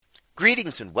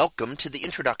Greetings and welcome to the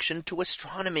introduction to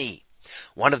astronomy.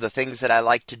 One of the things that I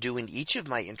like to do in each of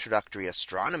my introductory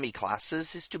astronomy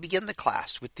classes is to begin the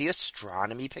class with the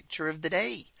astronomy picture of the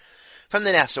day from the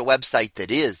NASA website,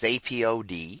 that is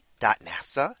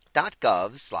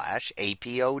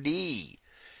apod.nasa.gov/apod.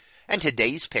 And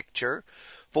today's picture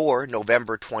for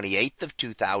November 28th of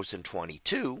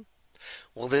 2022.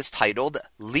 Well, it is titled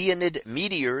Leonid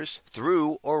Meteors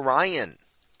through Orion.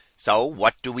 So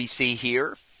what do we see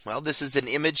here? Well, this is an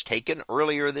image taken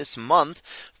earlier this month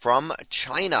from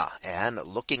China and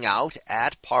looking out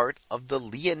at part of the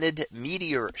Leonid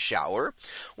meteor shower,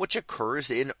 which occurs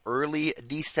in early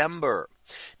December.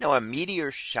 Now, a meteor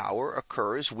shower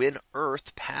occurs when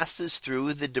Earth passes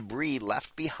through the debris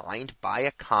left behind by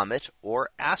a comet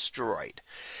or asteroid.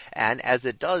 And as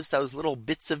it does, those little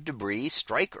bits of debris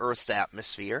strike Earth's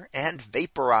atmosphere and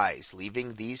vaporize,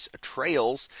 leaving these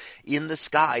trails in the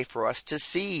sky for us to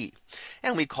see.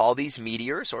 And we call these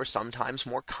meteors, or sometimes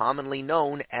more commonly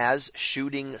known as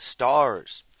shooting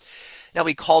stars. Now,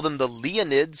 we call them the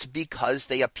Leonids because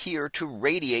they appear to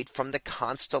radiate from the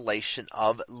constellation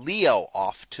of Leo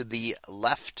off to the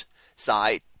left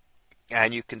side.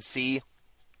 And you can see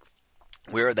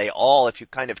where they all, if you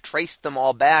kind of trace them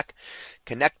all back,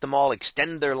 connect them all,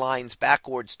 extend their lines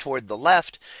backwards toward the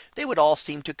left, they would all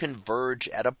seem to converge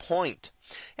at a point.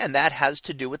 And that has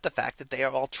to do with the fact that they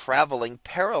are all traveling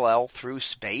parallel through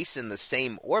space in the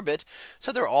same orbit.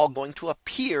 So they're all going to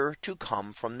appear to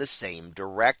come from the same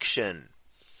direction.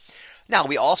 Now,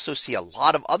 we also see a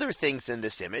lot of other things in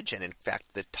this image. And in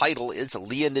fact, the title is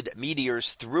Leonid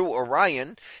Meteors through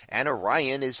Orion. And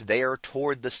Orion is there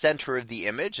toward the center of the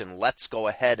image. And let's go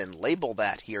ahead and label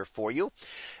that here for you.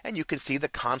 And you can see the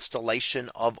constellation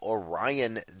of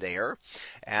Orion there.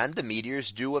 And the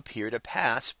meteors do appear to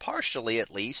pass, partially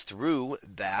at least, through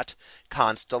that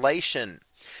constellation.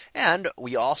 And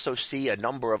we also see a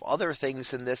number of other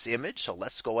things in this image. So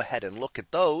let's go ahead and look at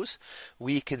those.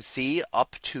 We can see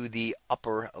up to the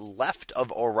upper left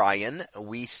of Orion,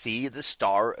 we see the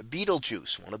star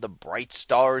Betelgeuse, one of the bright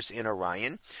stars in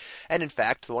Orion. And in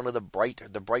fact, one of the bright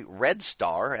red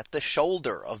star at the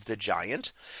shoulder of the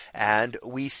giant. And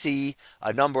we see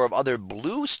a number of other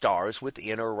blue stars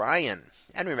within Orion.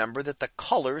 And remember that the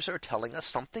colors are telling us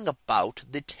something about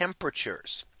the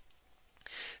temperatures.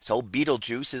 So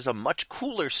Betelgeuse is a much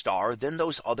cooler star than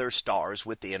those other stars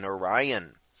within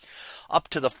Orion. Up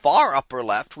to the far upper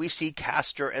left, we see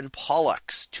Castor and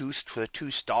Pollux, two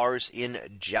stars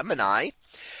in Gemini.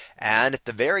 And at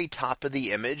the very top of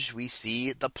the image, we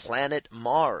see the planet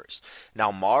Mars.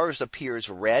 Now, Mars appears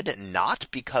red not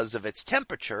because of its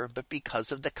temperature, but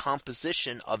because of the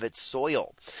composition of its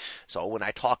soil. So when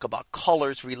I talk about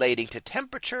colors relating to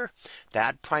temperature,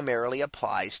 that primarily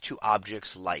applies to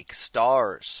objects like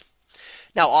stars.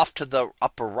 Now, off to the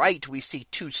upper right, we see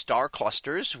two star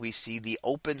clusters. We see the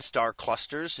open star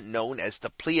clusters known as the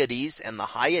Pleiades and the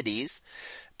Hyades.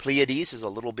 Pleiades is a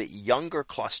little bit younger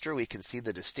cluster. We can see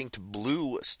the distinct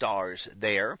blue stars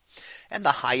there. And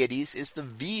the Hyades is the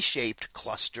V-shaped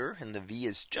cluster. And the V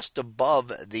is just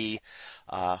above the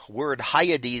word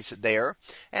Hyades there.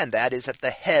 And that is at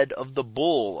the head of the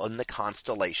bull in the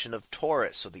constellation of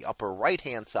Taurus. So the upper right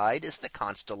hand side is the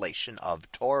constellation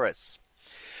of Taurus.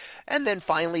 And then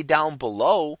finally down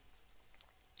below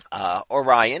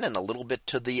Orion, and a little bit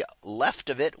to the left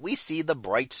of it, we see the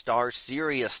bright star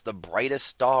Sirius, the brightest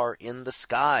star in the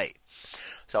sky.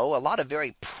 So a lot of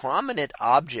very prominent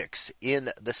objects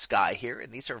in the sky here.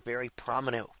 And these are very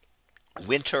prominent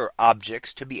winter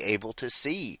objects to be able to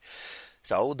see.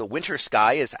 So the winter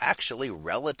sky is actually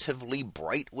relatively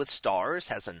bright with stars,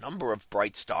 has a number of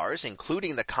bright stars,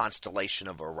 including the constellation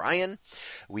of Orion.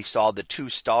 We saw the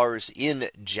two stars in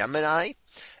Gemini,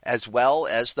 as well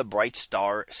as the bright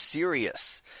star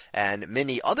Sirius, and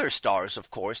many other stars, of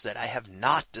course, that I have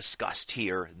not discussed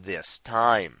here this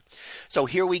time. So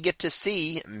here we get to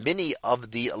see many of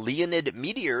the Leonid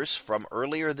meteors from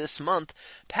earlier this month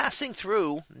passing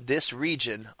through this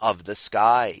region of the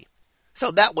sky. So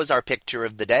that was our picture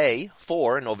of the day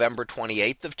for November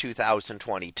 28th of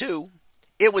 2022.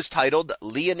 It was titled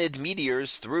Leonid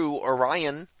Meteors through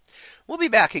Orion. We'll be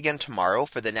back again tomorrow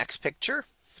for the next picture,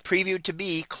 previewed to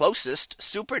be closest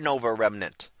supernova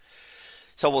remnant.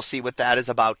 So we'll see what that is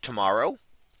about tomorrow.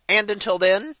 And until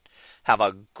then, have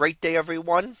a great day,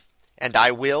 everyone, and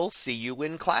I will see you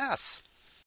in class.